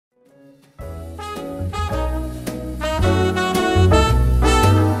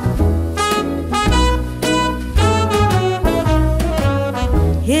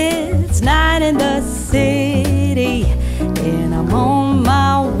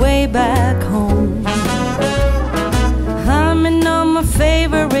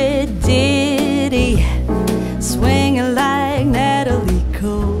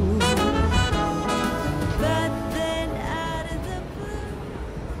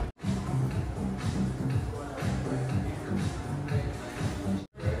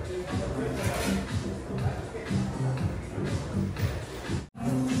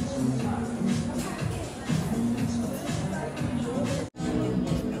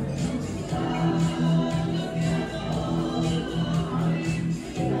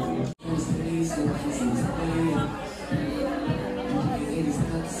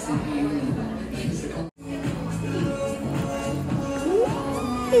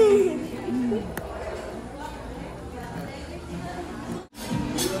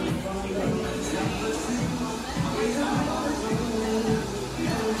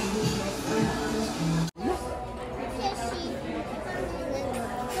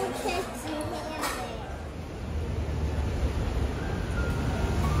A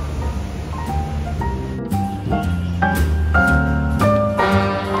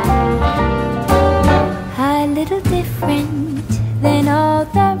little different than all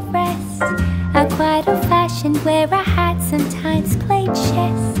the rest. I'm quite old-fashioned where I had sometimes played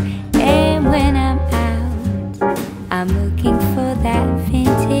chess. And when I'm out, I'm looking for that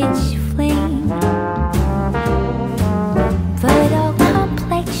vintage fling. But all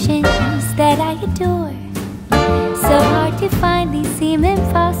complexions that I adore, so hard to find, these seem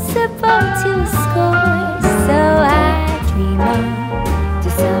impossible to score. So I dream on to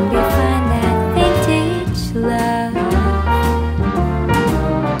someday find that vintage love.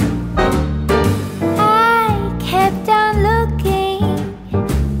 I kept on looking,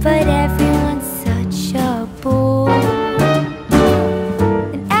 but everyone's such a bore.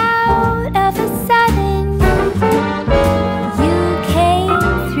 And out of a sudden, you came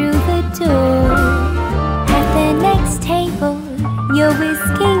through the door. At the next table, your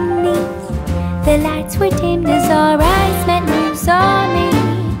whiskey neat, the lights were dimmed as our eyes met, moves on.